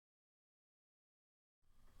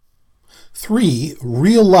3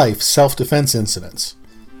 real-life self-defense incidents.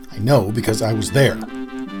 I know because I was there.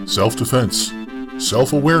 Self-defense,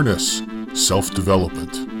 self-awareness,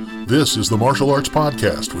 self-development. This is the Martial Arts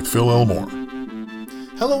Podcast with Phil Elmore.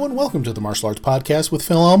 Hello and welcome to the Martial Arts Podcast with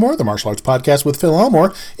Phil Elmore. The Martial Arts Podcast with Phil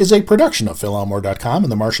Elmore is a production of PhilElmore.com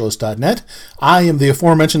and themartialist.net. I am the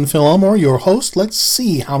aforementioned Phil Elmore, your host. Let's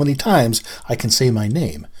see how many times I can say my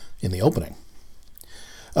name in the opening.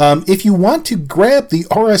 If you want to grab the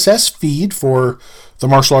RSS feed for the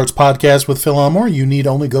Martial Arts Podcast with Phil Elmore, you need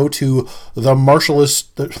only go to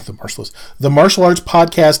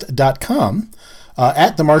themartialartspodcast.com.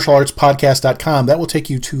 At themartialartspodcast.com, that will take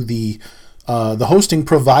you to the hosting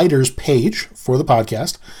providers page for the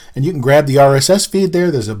podcast, and you can grab the RSS feed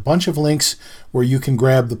there. There's a bunch of links where you can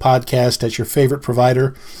grab the podcast at your favorite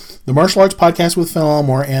provider. The Martial Arts Podcast with Phil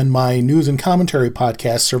Elmore and my news and commentary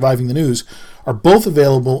podcast, Surviving the News, are both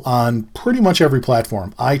available on pretty much every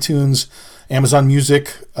platform. iTunes, Amazon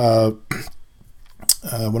Music, what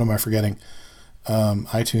am I forgetting?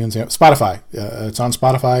 iTunes, Spotify. It's on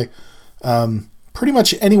Spotify. Pretty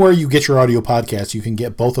much anywhere you get your audio podcasts, you can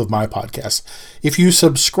get both of my podcasts. If you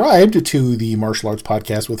subscribed to the Martial Arts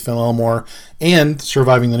Podcast with Phil Elmore and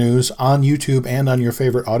Surviving the News on YouTube and on your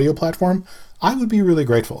favorite audio platform, I would be really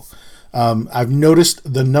grateful. I've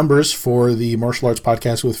noticed the numbers for the Martial Arts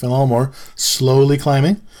Podcast with Phil Elmore slowly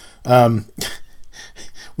climbing. We're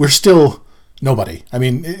still nobody. I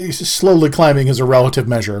mean, slowly climbing is a relative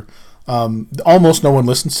measure. Almost no one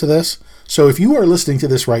listens to this. So if you are listening to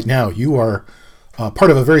this right now, you are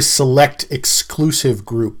part of a very select, exclusive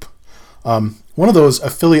group. One of those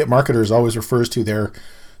affiliate marketers always refers to their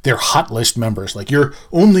hot list members. Like,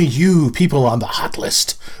 only you people on the hot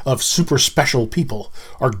list of super special people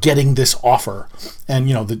are getting this offer. And,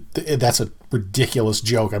 you know, that's a ridiculous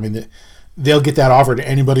joke. I mean, they'll get that offer to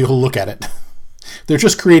anybody who'll look at it. They're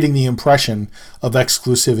just creating the impression of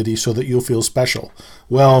exclusivity so that you'll feel special.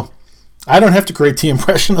 Well, I don't have to create the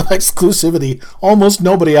impression of exclusivity. Almost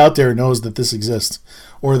nobody out there knows that this exists,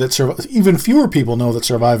 or that even fewer people know that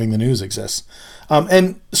Surviving the News exists.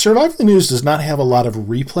 And Surviving the News does not have a lot of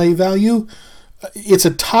replay value. It's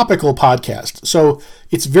a topical podcast, so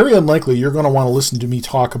it's very unlikely you're going to want to listen to me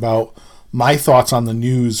talk about my thoughts on the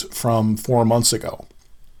news from 4 months ago.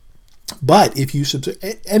 But if you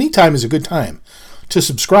any time is a good time to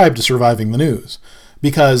subscribe to Surviving the News,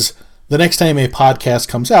 because the next time a podcast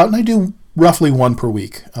comes out, and I do roughly one per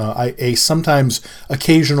week, a sometimes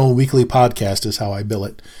occasional weekly podcast is how I bill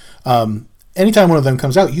it. Anytime one of them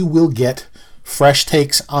comes out, you will get fresh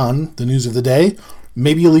takes on the news of the day.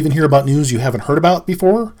 Maybe you'll even hear about news you haven't heard about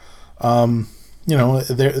before. I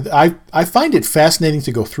find it fascinating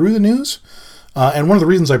to go through the news. And one of the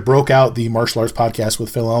reasons I broke out the Martial Arts Podcast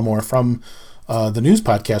with Phil Elmore from the news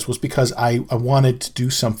podcast was because I wanted to do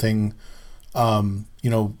something,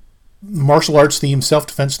 martial arts themed,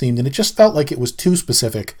 self-defense themed, and it just felt like it was too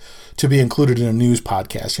specific to be included in a news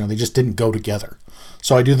podcast. You know, they just didn't go together.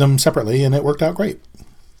 So I do them separately, and it worked out great.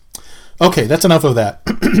 Okay, that's enough of that.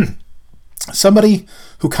 Somebody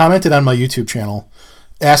who commented on my YouTube channel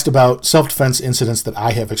asked about self-defense incidents that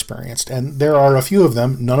I have experienced, and there are a few of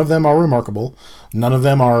them. None of them are remarkable. None of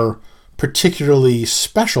them are particularly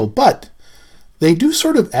special, but they do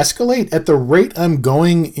sort of escalate. At the rate I'm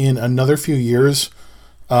going, in another few years,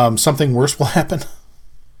 something worse will happen.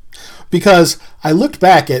 Because I looked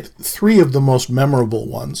back at 3 of the most memorable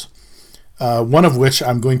ones, one of which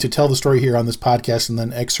I'm going to tell the story here on this podcast and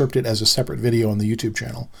then excerpt it as a separate video on the YouTube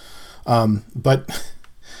channel. But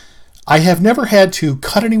I have never had to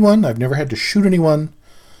cut anyone. I've never had to shoot anyone.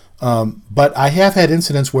 But I have had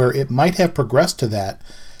incidents where it might have progressed to that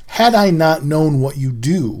had I not known what you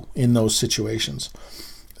do in those situations.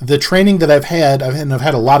 The training that I've had, and I've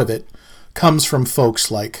had a lot of it, comes from folks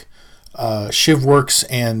like ShivWorks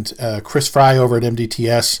and Chris Fry over at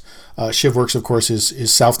MDTS. ShivWorks, of course,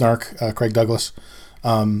 is South Narc, Craig Douglas.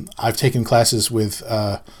 I've taken classes with,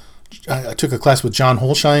 I took a class with John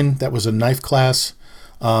Holshine. That was a knife class.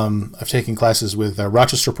 I've taken classes with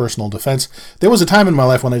Rochester Personal Defense. There was a time in my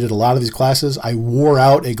life when I did a lot of these classes. I wore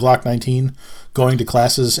out a Glock 19 going to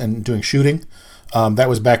classes and doing shooting. That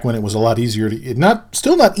was back when it was a lot easier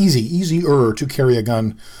still not easier to carry a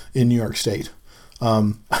gun in New York State.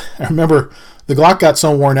 I remember the Glock got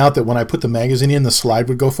so worn out that when I put the magazine in, the slide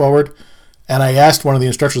would go forward. And I asked one of the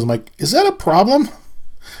instructors, I'm like, is that a problem?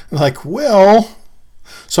 And like, well,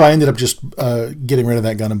 so I ended up just getting rid of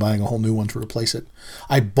that gun and buying a whole new one to replace it.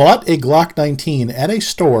 I bought a Glock 19 at a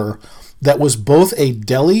store that was both a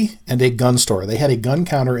deli and a gun store. They had a gun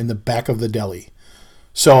counter in the back of the deli.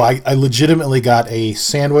 So I legitimately got a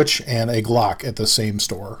sandwich and a Glock at the same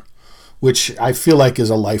store. which I feel like is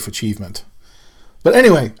a life achievement. But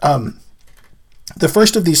anyway, the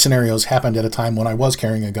first of these scenarios happened at a time when I was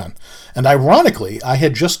carrying a gun. And ironically, I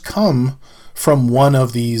had just come from one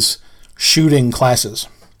of these shooting classes.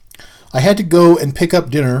 I had to go and pick up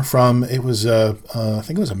dinner from, I think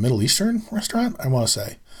it was a Middle Eastern restaurant, I want to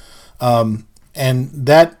say. And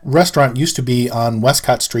that restaurant used to be on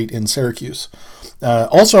Westcott Street in Syracuse.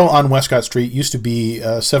 Also on Westcott Street used to be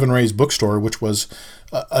Seven Rays Bookstore, which was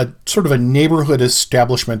a sort of a neighborhood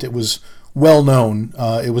establishment. It was well known.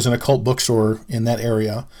 It was an occult bookstore in that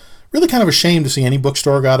area. Really kind of a shame to see any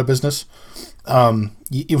bookstore go out of business.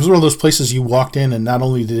 It was one of those places you walked in and not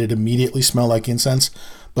only did it immediately smell like incense,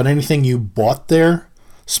 but anything you bought there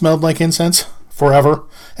smelled like incense forever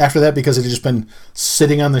after that, because it had just been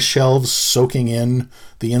sitting on the shelves soaking in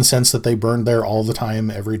the incense that they burned there all the time,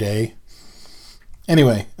 every day.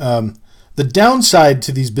 Anyway, the downside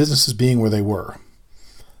to these businesses being where they were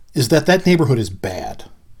is that neighborhood is bad.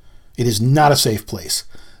 It is not a safe place.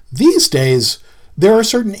 These days, there are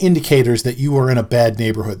certain indicators that you are in a bad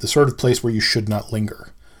neighborhood, the sort of place where you should not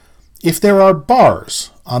linger. If there are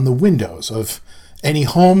bars on the windows of any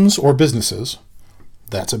homes or businesses,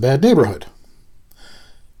 that's a bad neighborhood.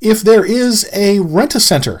 If there is a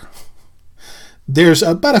rent-a-center, there's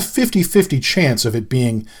about a 50-50 chance of it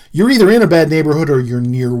being you're either in a bad neighborhood or you're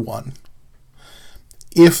near one.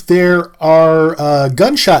 If there are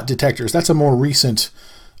gunshot detectors, that's a more recent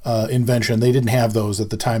invention. They didn't have those at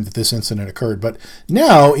the time that this incident occurred. But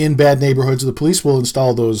now in bad neighborhoods, the police will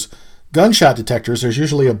install those gunshot detectors. There's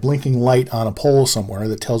usually a blinking light on a pole somewhere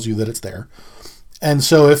that tells you that it's there. And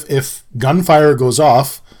so if gunfire goes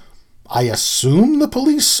off, I assume the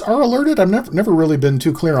police are alerted. I've never really been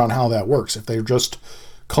too clear on how that works, if they're just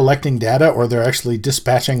collecting data or they're actually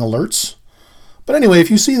dispatching alerts. But anyway,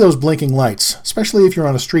 if you see those blinking lights, especially if you're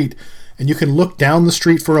on a street and you can look down the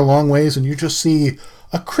street for a long ways and you just see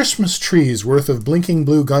a Christmas tree's worth of blinking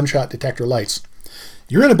blue gunshot detector lights,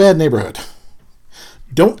 you're in a bad neighborhood.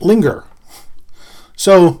 Don't linger.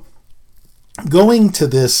 So going to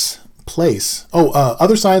this place.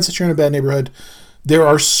 Other signs that you're in a bad neighborhood. There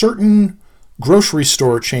are certain grocery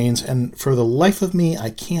store chains, and for the life of me,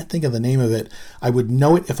 I can't think of the name of it. I would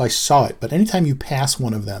know it if I saw it, but anytime you pass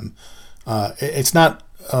one of them, it's not,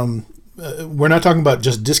 we're not talking about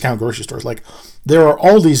just discount grocery stores. Like, there are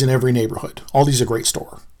Aldi's in every neighborhood. Aldi's a great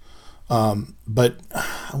store. But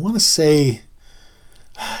I want to say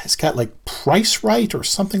it's got like Price Right or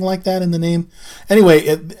something like that in the name.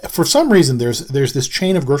 Anyway, for some reason, there's this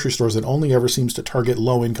chain of grocery stores that only ever seems to target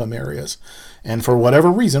low-income areas. And for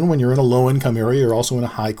whatever reason, when you're in a low-income area, you're also in a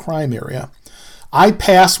high-crime area. I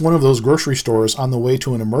passed one of those grocery stores on the way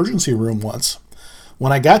to an emergency room once.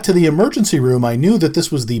 When I got to the emergency room, I knew that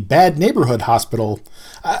this was the bad neighborhood hospital.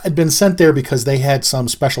 I'd been sent there because they had some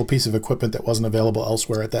special piece of equipment that wasn't available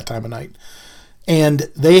elsewhere at that time of night.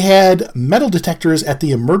 And they had metal detectors at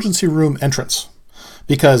the emergency room entrance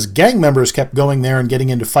because gang members kept going there and getting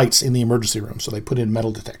into fights in the emergency room, so they put in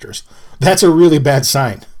metal detectors. That's a really bad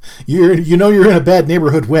sign. You know you're in a bad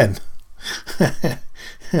neighborhood when.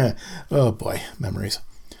 Oh boy, memories.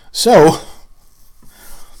 So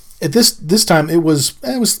at this time it was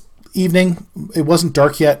evening. It wasn't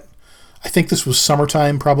dark yet. I think this was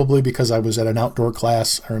summertime probably because I was at an outdoor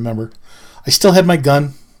class, I remember. I still had my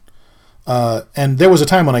gun. And there was a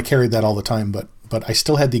time when I carried that all the time, but I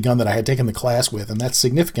still had the gun that I had taken the class with, and that's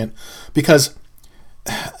significant because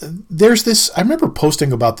there's this, I remember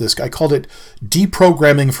posting about this, I called it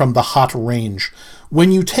deprogramming from the hot range.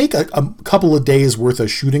 When you take a couple of days worth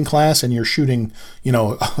of shooting class and you're shooting,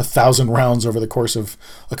 1,000 rounds over the course of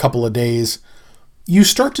a couple of days, you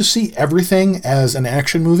start to see everything as an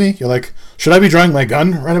action movie. You're like, should I be drawing my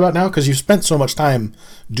gun right about now? Because you spent so much time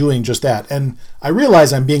doing just that. And I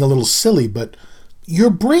realize I'm being a little silly, but your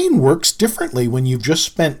brain works differently when you've just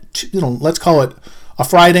spent, let's call it a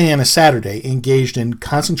Friday and a Saturday engaged in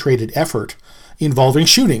concentrated effort involving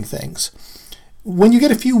shooting things. When you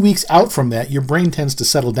get a few weeks out from that, your brain tends to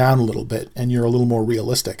settle down a little bit and you're a little more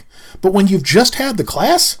realistic. But when you've just had the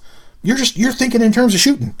class, you're thinking in terms of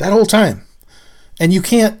shooting that whole time. And you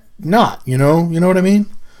can't not, you know what I mean?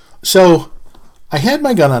 So I had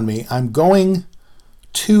my gun on me. I'm going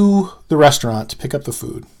to the restaurant to pick up the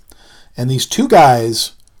food. And these two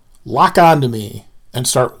guys lock onto me and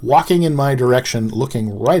start walking in my direction,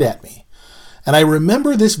 looking right at me. And I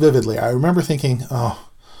remember this vividly. I remember thinking, oh,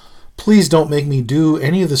 please don't make me do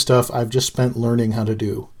any of the stuff I've just spent learning how to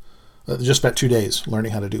do. Just spent 2 days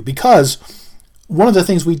learning how to do. Because one of the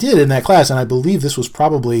things we did in that class, and I believe this was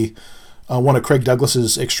probably one of Craig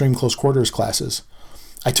Douglas's extreme close quarters classes,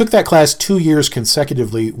 I took that class 2 years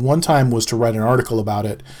consecutively. One time was to write an article about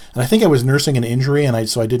it, and I think I was nursing an injury,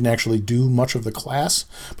 so I didn't actually do much of the class.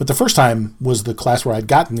 But the first time was the class where I'd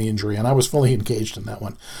gotten the injury, and I was fully engaged in that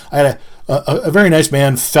one. I had a very nice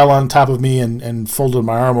man fell on top of me and folded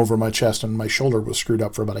my arm over my chest, and my shoulder was screwed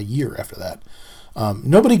up for about a year after that.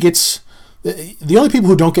 Nobody gets... The only people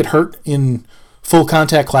who don't get hurt in full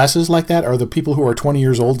contact classes like that are the people who are 20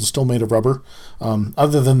 years old and still made of rubber.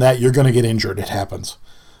 Other than that, you're going to get injured. It happens.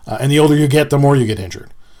 And the older you get, the more you get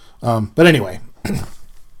injured. But anyway,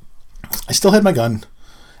 I still had my gun,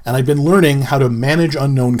 and I'd been learning how to manage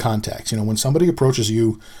unknown contacts. When somebody approaches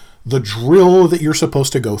you, the drill that you're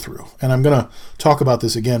supposed to go through. And I'm going to talk about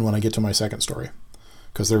this again when I get to my second story,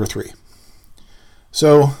 because there were 3.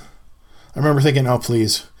 So I remember thinking, oh,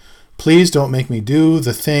 please don't make me do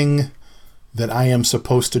the thing that I am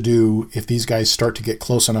supposed to do if these guys start to get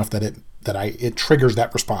close enough that it triggers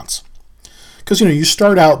that response. Because, you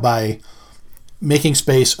start out by making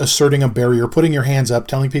space, asserting a barrier, putting your hands up,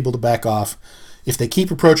 telling people to back off. If they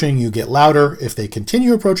keep approaching, you get louder. If they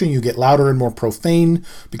continue approaching, you get louder and more profane,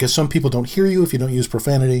 because some people don't hear you if you don't use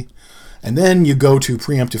profanity. And then you go to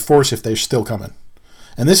preemptive force if they're still coming.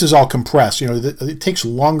 And this is all compressed. It takes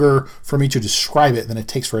longer for me to describe it than it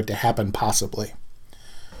takes for it to happen, possibly.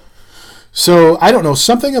 So, I don't know,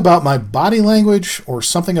 something about my body language or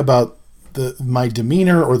something about my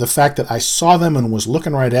demeanor or the fact that I saw them and was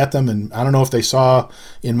looking right at them, and I don't know if they saw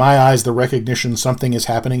in my eyes the recognition something is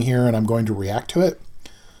happening here and I'm going to react to it,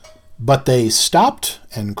 but they stopped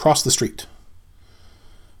and crossed the street.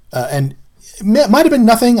 And it might have been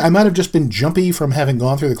nothing. I might have just been jumpy from having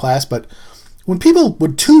gone through the class, but when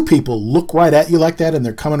 2 people look right at you like that and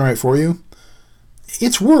they're coming right for you,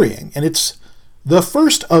 it's worrying. And it's the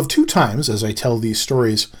first of 2 times, as I tell these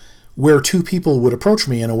stories, where 2 people would approach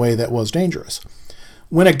me in a way that was dangerous.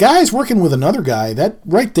 When a guy's working with another guy, that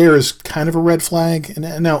right there is kind of a red flag.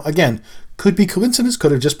 And now, again, could be coincidence,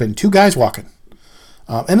 could have just been 2 guys walking.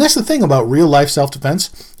 And that's the thing about real-life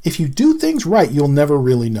self-defense. If you do things right, you'll never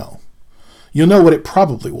really know. You'll know what it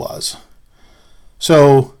probably was.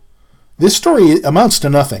 So this story amounts to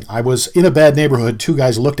nothing. I was in a bad neighborhood, 2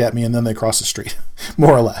 guys looked at me, and then they crossed the street,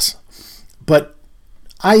 more or less. But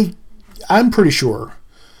I'm pretty sure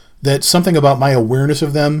that something about my awareness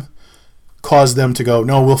of them caused them to go,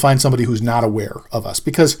 no, we'll find somebody who's not aware of us.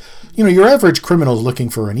 Because, your average criminal is looking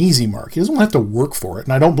for an easy mark. He doesn't have to work for it,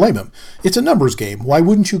 and I don't blame him. It's a numbers game. Why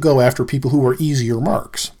wouldn't you go after people who are easier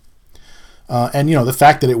marks? And, the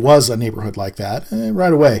fact that it was a neighborhood like that,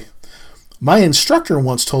 right away. My instructor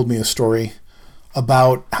once told me a story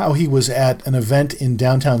about how he was at an event in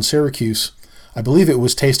downtown Syracuse. I believe it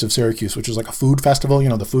was Taste of Syracuse, which is like a food festival.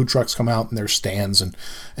 The food trucks come out and there's stands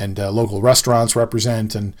and local restaurants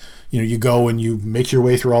represent. And, you go and you make your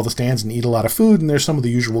way through all the stands and eat a lot of food. And there's some of the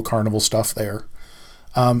usual carnival stuff there.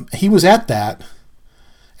 He was at that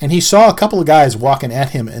and he saw a couple of guys walking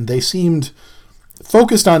at him and they seemed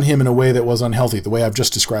focused on him in a way that was unhealthy, the way I've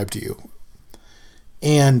just described to you.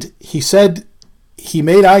 And he said he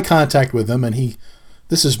made eye contact with them and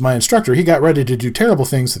this is my instructor, he got ready to do terrible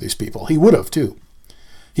things to these people. He would have, too.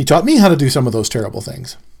 He taught me how to do some of those terrible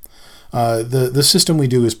things. The system we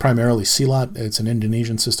do is primarily Silat. It's an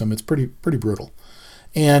Indonesian system. It's pretty brutal.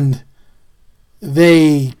 And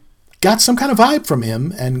they got some kind of vibe from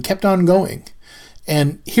him and kept on going.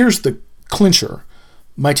 And here's the clincher.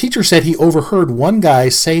 My teacher said he overheard one guy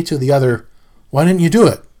say to the other, why didn't you do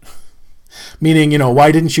it? Meaning,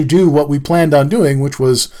 why didn't you do what we planned on doing, which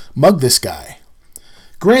was mug this guy?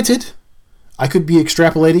 Granted, I could be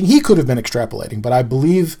extrapolating. He could have been extrapolating, but I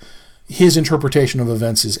believe his interpretation of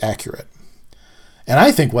events is accurate. And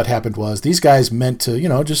I think what happened was these guys meant to,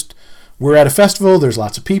 we're at a festival, there's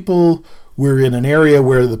lots of people, we're in an area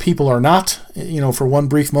where the people are not, for one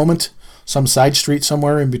brief moment, some side street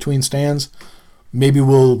somewhere in between stands, maybe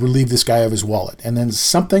we'll relieve this guy of his wallet. And then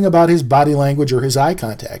something about his body language or his eye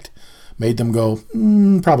contact made them go,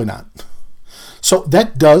 probably not. So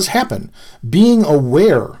that does happen. Being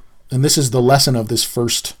aware, and this is the lesson of this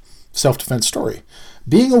first self-defense story,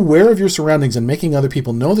 being aware of your surroundings and making other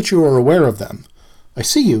people know that you are aware of them. I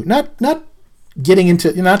see you. Not getting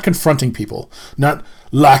into, you're not confronting people, not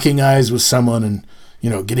locking eyes with someone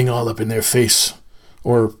and, getting all up in their face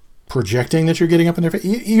or projecting that you're getting up in their face.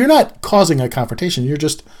 You're not causing a confrontation. You're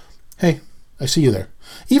just, hey, I see you there.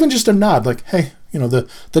 Even just a nod, like, hey,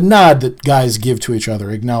 the nod that guys give to each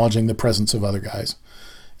other, acknowledging the presence of other guys,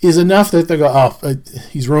 is enough that they go, oh,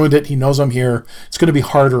 he's ruined it. He knows I'm here. It's going to be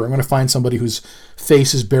harder. I'm going to find somebody whose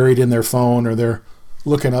face is buried in their phone or they're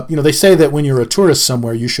looking up. They say that when you're a tourist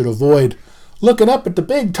somewhere, you should avoid looking up at the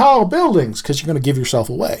big, tall buildings because you're going to give yourself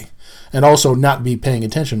away. and also not be paying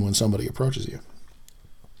attention when somebody approaches you.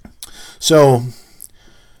 So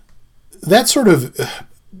that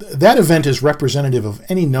event is representative of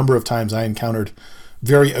any number of times I encountered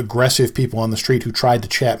very aggressive people on the street who tried to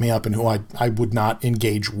chat me up and who I would not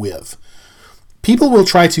engage with. People will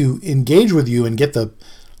try to engage with you and get the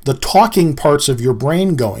talking parts of your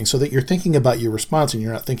brain going so that you're thinking about your response and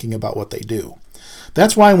you're not thinking about what they do.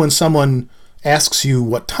 That's why when someone asks you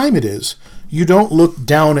what time it is, you don't look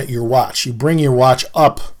down at your watch. You bring your watch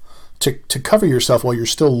up to cover yourself while you're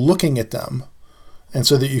still looking at them, and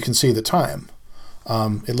so that you can see the time.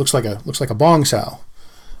 It looks like a bong sao.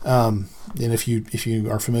 And if you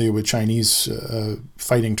are familiar with Chinese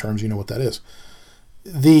fighting terms, you know what that is.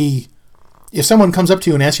 If someone comes up to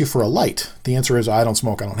you and asks you for a light, the answer is, I don't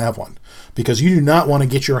smoke, I don't have one. Because you do not want to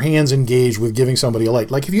get your hands engaged with giving somebody a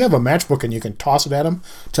light. Like if you have a matchbook and you can toss it at them,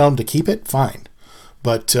 tell them to keep it, fine.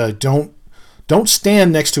 But don't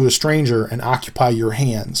stand next to a stranger and occupy your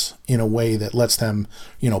hands in a way that lets them,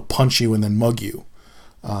 punch you and then mug you.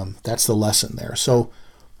 That's the lesson there. So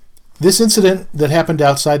this incident that happened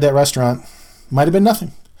outside that restaurant might have been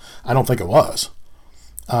nothing. I don't think it was.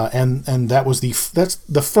 And that's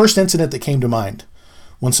the first incident that came to mind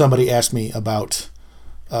when somebody asked me about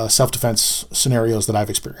self-defense scenarios that I've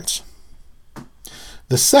experienced.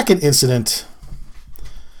 The second incident,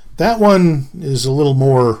 that one got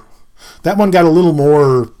a little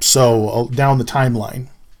more so down the timeline.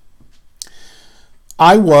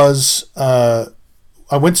 I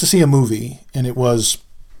went to see a movie, and it was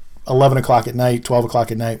 11 o'clock at night, 12 o'clock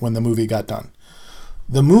at night when the movie got done.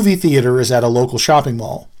 The movie theater is at a local shopping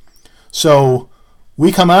mall. So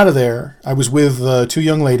we come out of there. I was with two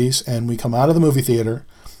young ladies, and we come out of the movie theater,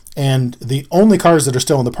 and the only cars that are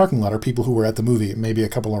still in the parking lot are people who were at the movie, maybe a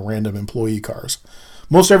couple of random employee cars.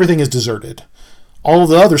 Most everything is deserted. All of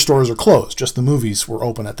the other stores are closed. Just the movies were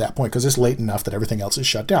open at that point because it's late enough that everything else is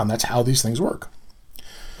shut down. That's how these things work.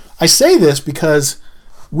 I say this because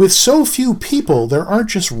with so few people, there aren't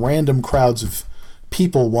just random crowds of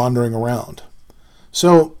people wandering around.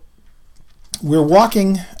 So we're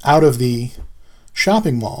walking out of the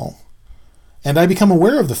shopping mall, and I become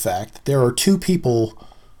aware of the fact that there are two people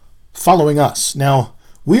following us. Now,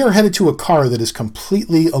 we are headed to a car that is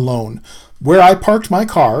completely alone. Where I parked my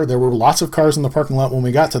car, there were lots of cars in the parking lot when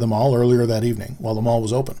we got to the mall earlier that evening while the mall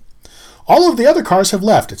was open. All of the other cars have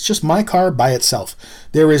left. It's just my car by itself.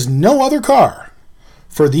 There is no other car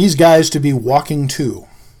for these guys to be walking to.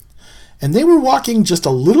 And they were walking just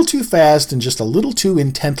a little too fast and just a little too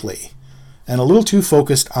intently and a little too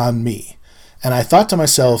focused on me. And I thought to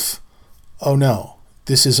myself, oh no,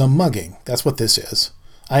 this is a mugging. That's what this is.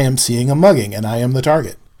 I am seeing a mugging, and I am the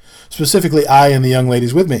target. Specifically, I and the young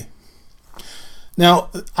ladies with me. Now,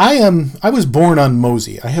 I was born on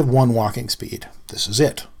mosey. I have one walking speed. This is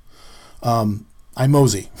it. I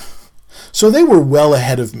mosey. So they were well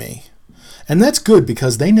ahead of me. And that's good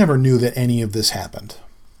because they never knew that any of this happened.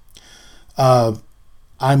 I'm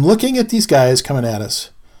looking at these guys coming at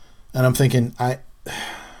us, and I'm thinking, I'm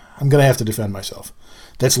going to have to defend myself.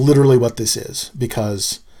 That's literally what this is,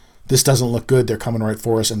 because this doesn't look good. They're coming right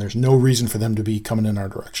for us, and there's no reason for them to be coming in our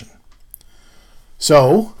direction.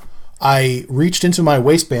 So I reached into my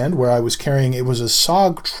waistband where I was carrying, it was a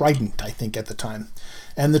SOG Trident, I think, at the time.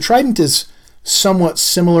 And the Trident is somewhat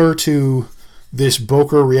similar to this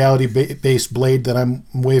Boker reality-based blade that I'm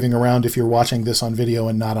waving around if you're watching this on video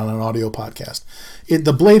and not on an audio podcast.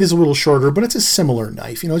 The blade is a little shorter, but it's a similar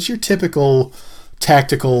knife. It's your typical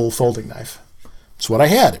tactical folding knife. It's what I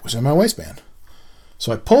had. It was in my waistband.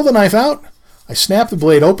 So I pull the knife out, I snap the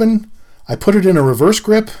blade open, I put it in a reverse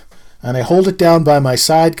grip, and I hold it down by my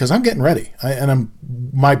side because I'm getting ready.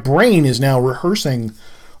 My brain is now rehearsing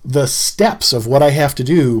the steps of what I have to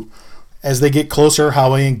do as they get closer,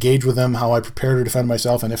 how I engage with them, how I prepare to defend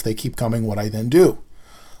myself, and if they keep coming, what I then do.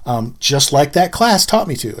 Just like that class taught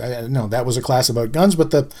me to. No, that was a class about guns, but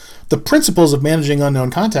the principles of managing unknown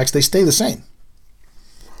contacts, they stay the same.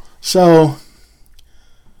 So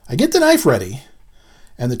I get the knife ready,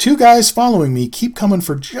 and the two guys following me keep coming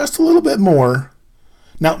for just a little bit more.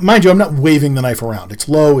 Now, mind you, I'm not waving the knife around. It's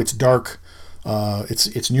low, it's dark,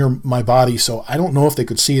 it's near my body, so I don't know if they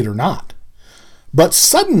could see it or not. But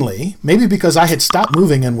suddenly, maybe because I had stopped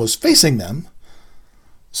moving and was facing them,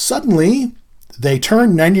 suddenly they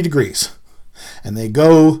turn 90 degrees and they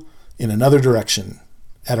go in another direction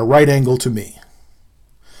at a right angle to me.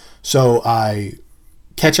 So I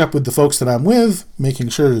catch up with the folks that I'm with, making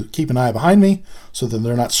sure to keep an eye behind me so that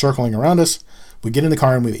they're not circling around us. We get in the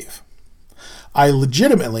car and we leave. I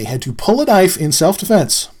legitimately had to pull a knife in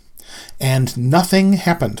self-defense, and nothing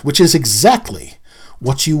happened, which is exactly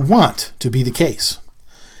what you want to be the case.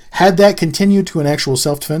 Had that continued to an actual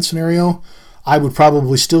self-defense scenario, I would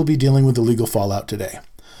probably still be dealing with the legal fallout today.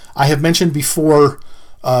 I have mentioned before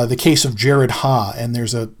the case of Jared Ha, and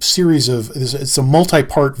there's a series of, it's a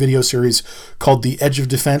multi-part video series called The Edge of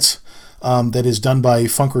Defense that is done by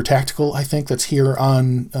Funker Tactical, I think, that's here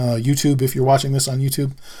on YouTube, if you're watching this on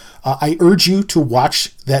YouTube. I urge you to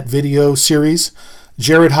watch that video series.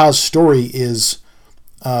 Jared Ha's story is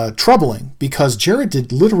troubling because Jared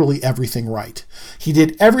did literally everything right. He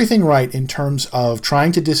did everything right in terms of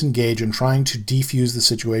trying to disengage and trying to defuse the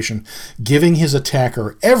situation, giving his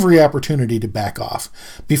attacker every opportunity to back off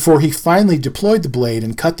before he finally deployed the blade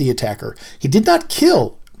and cut the attacker. He did not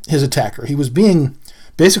kill his attacker. He was being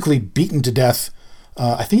basically beaten to death.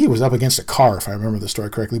 I think he was up against a car, if I remember the story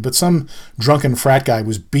correctly, but some drunken frat guy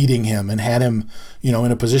was beating him and had him, in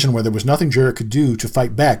a position where there was nothing Jared could do to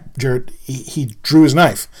fight back. Jared, he drew his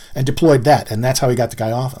knife and deployed that, and that's how he got the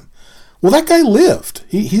guy off him. Well, that guy lived.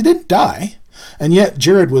 He didn't die, and yet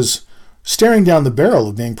Jared was staring down the barrel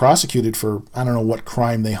of being prosecuted for, I don't know what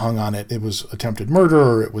crime they hung on it. It was attempted murder,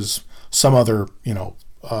 or it was some other,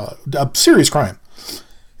 a serious crime.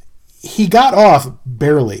 He got off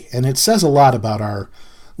barely, and it says a lot about our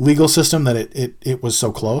legal system that it was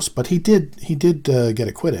so close, but he did get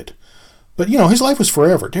acquitted. But, his life was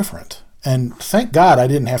forever different, and thank God I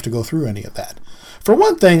didn't have to go through any of that. For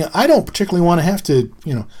one thing, I don't particularly want to have to,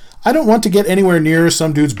 I don't want to get anywhere near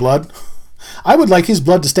some dude's blood. I would like his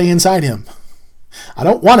blood to stay inside him. I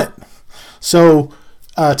don't want it. So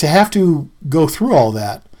to have to go through all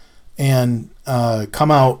that and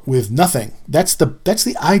come out with nothing, that's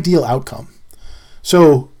the ideal outcome.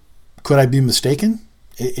 So could I be mistaken?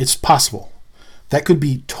 It's possible. That could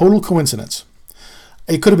be total coincidence.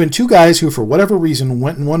 It could have been two guys who, for whatever reason,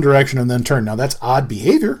 went in one direction and then turned. Now, that's odd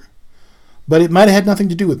behavior, but it might have had nothing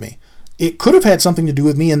to do with me. It could have had something to do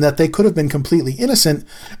with me in that they could have been completely innocent,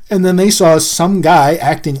 and then they saw some guy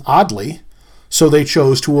acting oddly, so they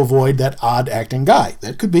chose to avoid that odd-acting guy.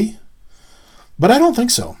 That could be. But I don't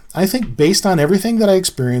think so. I think based on everything that I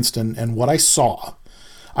experienced and what I saw,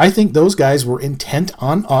 I think those guys were intent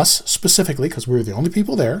on us specifically because we were the only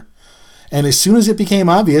people there. And as soon as it became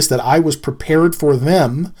obvious that I was prepared for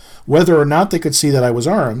them, whether or not they could see that I was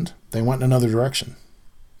armed, they went in another direction.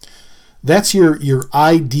 That's your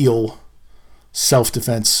ideal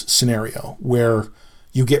self-defense scenario, where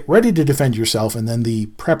you get ready to defend yourself and then the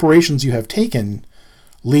preparations you have taken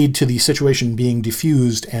lead to the situation being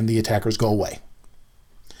diffused and the attackers go away.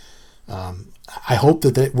 I hope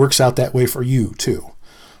that it works out that way for you too,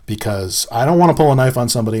 because I don't want to pull a knife on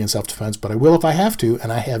somebody in self-defense, but I will if I have to,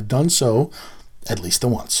 and I have done so at least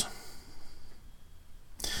once.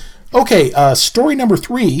 Okay, story number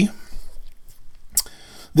 3.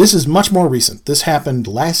 This is much more recent. This happened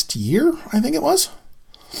last year, I think it was.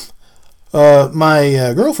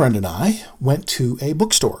 My girlfriend and I went to a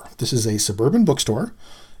bookstore. This is a suburban bookstore.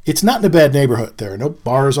 It's not in a bad neighborhood. There are no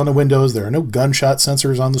bars on the windows. There are no gunshot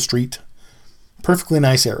sensors on the street. Perfectly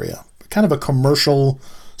nice area. Kind of a commercial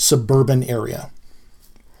suburban area.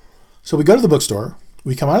 So we go to the bookstore.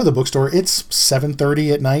 We come out of the bookstore. It's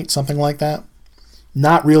 7:30 at night, something like that.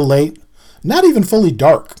 Not real late. Not even fully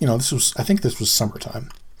dark. I think this was summertime.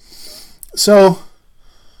 So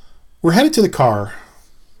we're headed to the car,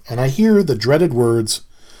 and I hear the dreaded words,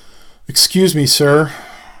 "Excuse me, sir."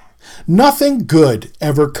 Nothing good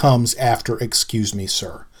ever comes after "excuse me,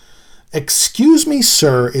 sir." "Excuse me,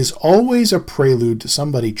 sir" is always a prelude to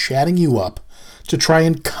somebody chatting you up to try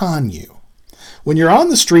and con you. When you're on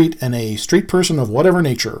the street and a street person of whatever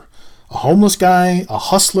nature, a homeless guy, a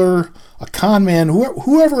hustler, a con man,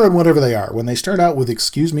 whoever and whatever they are, when they start out with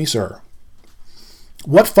 "excuse me, sir,"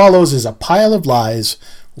 what follows is a pile of lies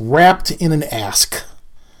wrapped in an ask.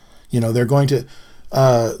 They're going to...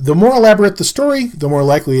 the more elaborate the story, the more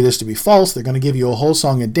likely it is to be false. They're going to give you a whole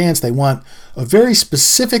song and dance. They want a very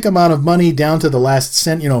specific amount of money down to the last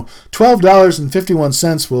cent.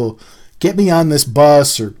 $12.51 will get me on this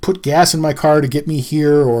bus, or put gas in my car to get me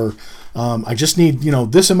here, or I just need,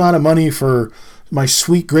 this amount of money for my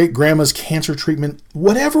sweet great-grandma's cancer treatment.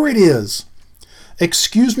 Whatever it is,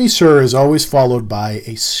 "Excuse me, sir" is always followed by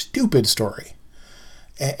a stupid story.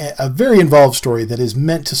 A very involved story that is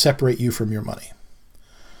meant to separate you from your money.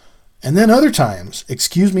 And then other times,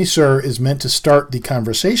 "Excuse me, sir" is meant to start the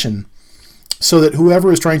conversation so that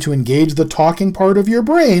whoever is trying to engage the talking part of your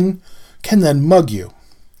brain can then mug you.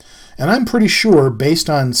 And I'm pretty sure, based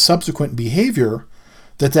on subsequent behavior,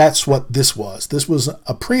 that that's what this was. This was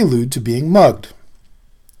a prelude to being mugged.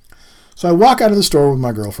 So I walk out of the store with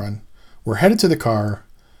my girlfriend. We're headed to the car,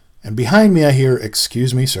 and behind me I hear,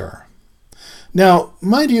 "Excuse me, sir." Now,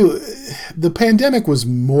 mind you, the pandemic was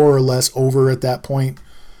more or less over at that point.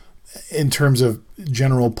 in terms of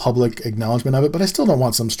general public acknowledgement of it, but I still don't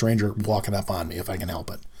want some stranger walking up on me if I can help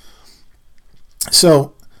it.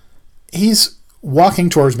 So he's walking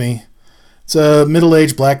towards me. It's a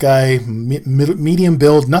middle-aged black guy, medium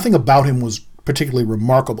build. Nothing about him was particularly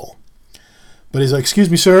remarkable. But he's like, excuse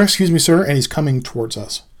me, sir, and he's coming towards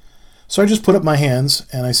us. So I just put up my hands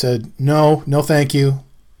and I said, no, thank you.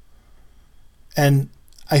 And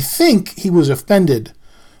I think he was offended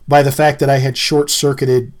by the fact that I had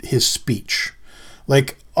short-circuited his speech.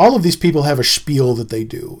 Like, all of these people have a spiel that they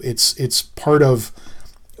do. It's part of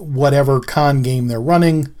whatever con game they're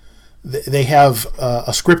running. They have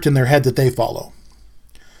a script in their head that they follow.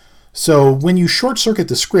 So when you short-circuit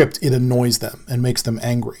the script, it annoys them and makes them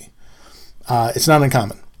angry. It's not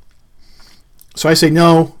uncommon. So I say,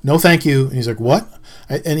 no, thank you. And he's like, what?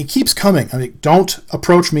 And he keeps coming. I mean, don't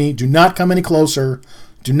approach me. Do not come any closer.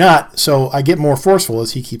 Do not. So I get more forceful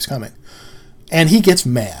as he keeps coming. And he gets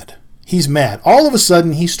mad. He's mad. All of a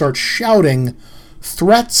sudden, he starts shouting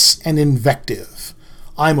threats and invective.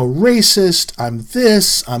 I'm a racist. I'm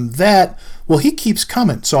this. I'm that. Well, he keeps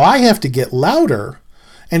coming. So I have to get louder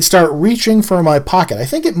and start reaching for my pocket. I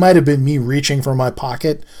think it might have been me reaching for my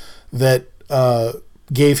pocket that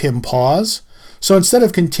gave him pause. So instead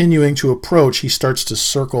of continuing to approach, he starts to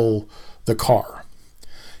circle the car.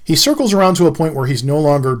 He circles around to a point where he's no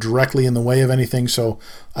longer directly in the way of anything. So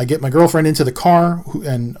I get my girlfriend into the car,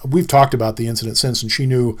 and we've talked about the incident since, and she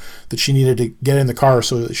knew that she needed to get in the car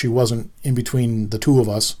so that she wasn't in between the two of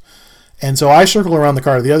us. And so I circle around the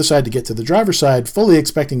car to the other side to get to the driver's side, fully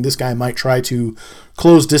expecting this guy might try to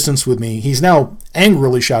close distance with me. He's now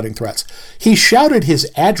angrily shouting threats. He shouted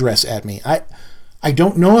his address at me. I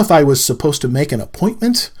don't know if I was supposed to make an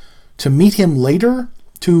appointment to meet him later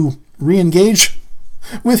to re-engage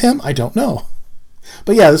with him. I don't know.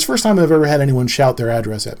 But yeah, this is the first time I've ever had anyone shout their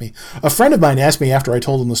address at me. A friend of mine asked me after I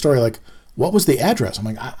told him the story, like, what was the address? I'm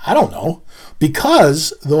like, I don't know.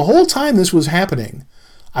 Because the whole time this was happening,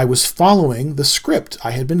 I was following the script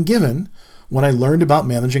I had been given when I learned about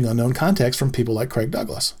managing unknown contacts from people like Craig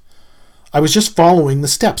Douglas. I was just following the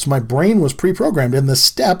steps. My brain was pre-programmed, and the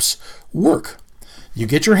steps work. You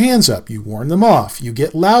get your hands up, you warn them off, you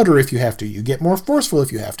get louder if you have to, you get more forceful if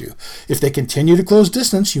you have to. If they continue to close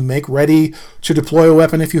distance, you make ready to deploy a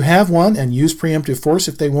weapon if you have one, and use preemptive force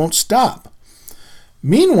if they won't stop.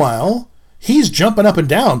 Meanwhile, he's jumping up and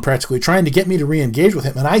down practically trying to get me to re-engage with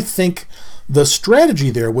him, and I think the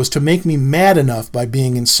strategy there was to make me mad enough by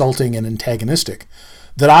being insulting and antagonistic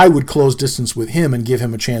that I would close distance with him and give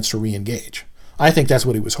him a chance to re-engage. I think that's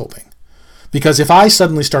what he was hoping. Because if I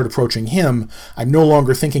suddenly start approaching him, I'm no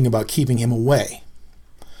longer thinking about keeping him away.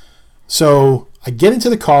 So I get into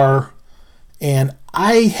the car, and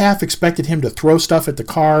I half expected him to throw stuff at the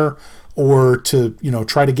car or to,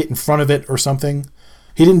 try to get in front of it or something.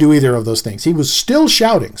 He didn't do either of those things. He was still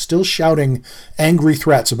shouting angry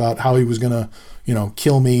threats about how he was going to,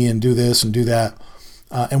 kill me and do this and do that.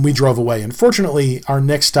 And we drove away. Unfortunately, our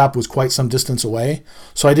next stop was quite some distance away,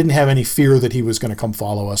 so I didn't have any fear that he was going to come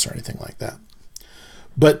follow us or anything like that.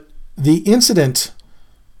 But the incident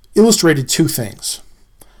illustrated two things.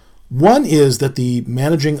 One is that the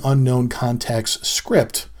Managing Unknown Contacts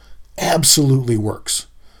script absolutely works.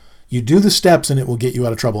 You do the steps and it will get you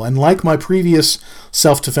out of trouble. And like my previous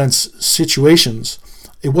self-defense situations,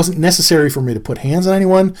 it wasn't necessary for me to put hands on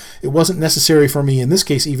anyone. It wasn't necessary for me, in this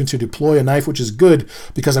case, even to deploy a knife, which is good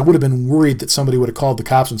because I would have been worried that somebody would have called the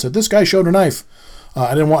cops and said, this guy showed a knife.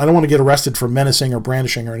 I don't want to get arrested for menacing or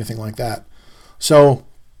brandishing or anything like that. So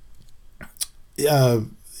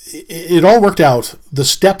it all worked out. The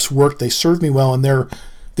steps worked. They served me well, and they're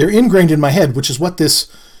ingrained in my head, which is what this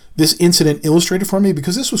incident illustrated for me,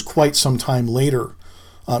 because this was quite some time later.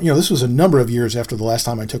 This was a number of years after the last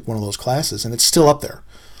time I took one of those classes, and it's still up there.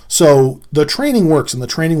 So the training works, and the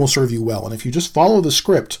training will serve you well. And if you just follow the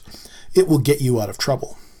script, it will get you out of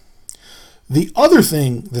trouble. The other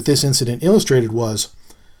thing that this incident illustrated was,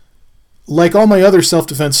 like all my other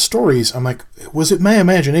self-defense stories, I'm like, was it my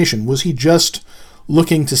imagination? Was he just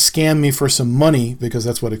looking to scam me for some money? Because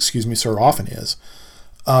that's what excuse me, sir often is.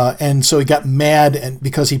 And so he got mad and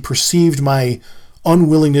because he perceived my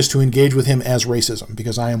unwillingness to engage with him as racism,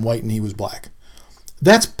 because I am white and he was black.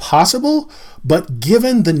 That's possible, but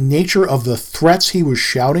given the nature of the threats he was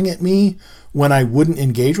shouting at me when I wouldn't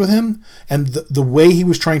engage with him, and the way he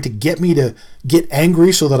was trying to get me to get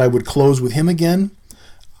angry so that I would close with him again,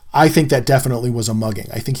 I think that definitely was a mugging.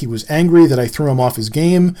 I think he was angry that I threw him off his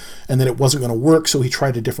game and that it wasn't going to work, so he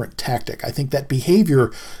tried a different tactic. I think that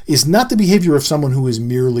behavior is not the behavior of someone who is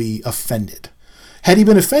merely offended. Had he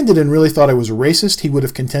been offended and really thought I was a racist, he would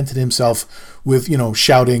have contented himself with,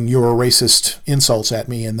 shouting, "You're a racist," insults at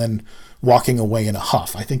me and then walking away in a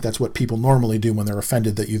huff. I think that's what people normally do when they're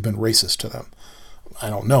offended that you've been racist to them. I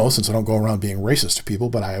don't know, since I don't go around being racist to people,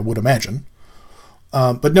 but I would imagine.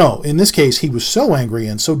 But no, in this case, he was so angry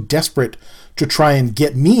and so desperate to try and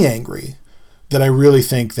get me angry that I really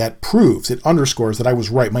think that proves, it underscores that I was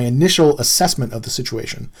right. My initial assessment of the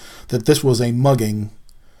situation, that this was a mugging,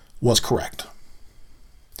 was correct.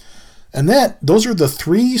 And those are the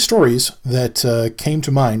 3 stories that came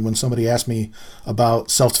to mind when somebody asked me about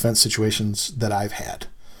self-defense situations that I've had.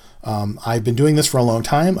 I've been doing this for a long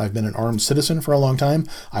time. I've been an armed citizen for a long time.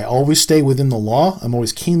 I always stay within the law. I'm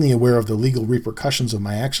always keenly aware of the legal repercussions of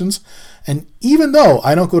my actions. And even though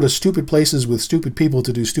I don't go to stupid places with stupid people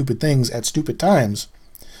to do stupid things at stupid times,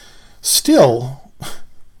 still,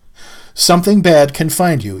 something bad can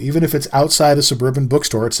find you, even if it's outside a suburban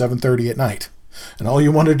bookstore at 7:30 at night. And all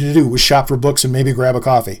you wanted to do was shop for books and maybe grab a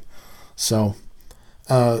coffee. So,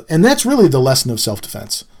 and that's really the lesson of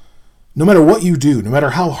self-defense. No matter what you do, no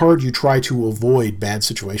matter how hard you try to avoid bad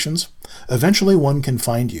situations, eventually one can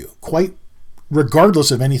find you, quite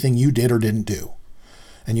regardless of anything you did or didn't do.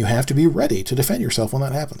 And you have to be ready to defend yourself when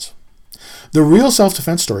that happens. The real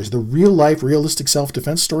self-defense stories, the real-life, realistic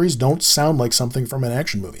self-defense stories don't sound like something from an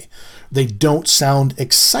action movie. They don't sound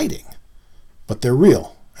exciting, but they're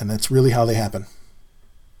real, and that's really how they happen.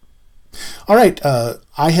 All right,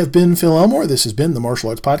 I have been Phil Elmore. This has been the Martial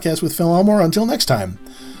Arts Podcast with Phil Elmore. Until next time,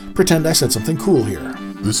 pretend I said something cool here.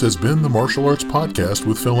 This has been the Martial Arts Podcast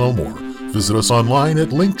with Phil Elmore. Visit us online at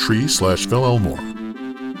linktree/Phil Elmore.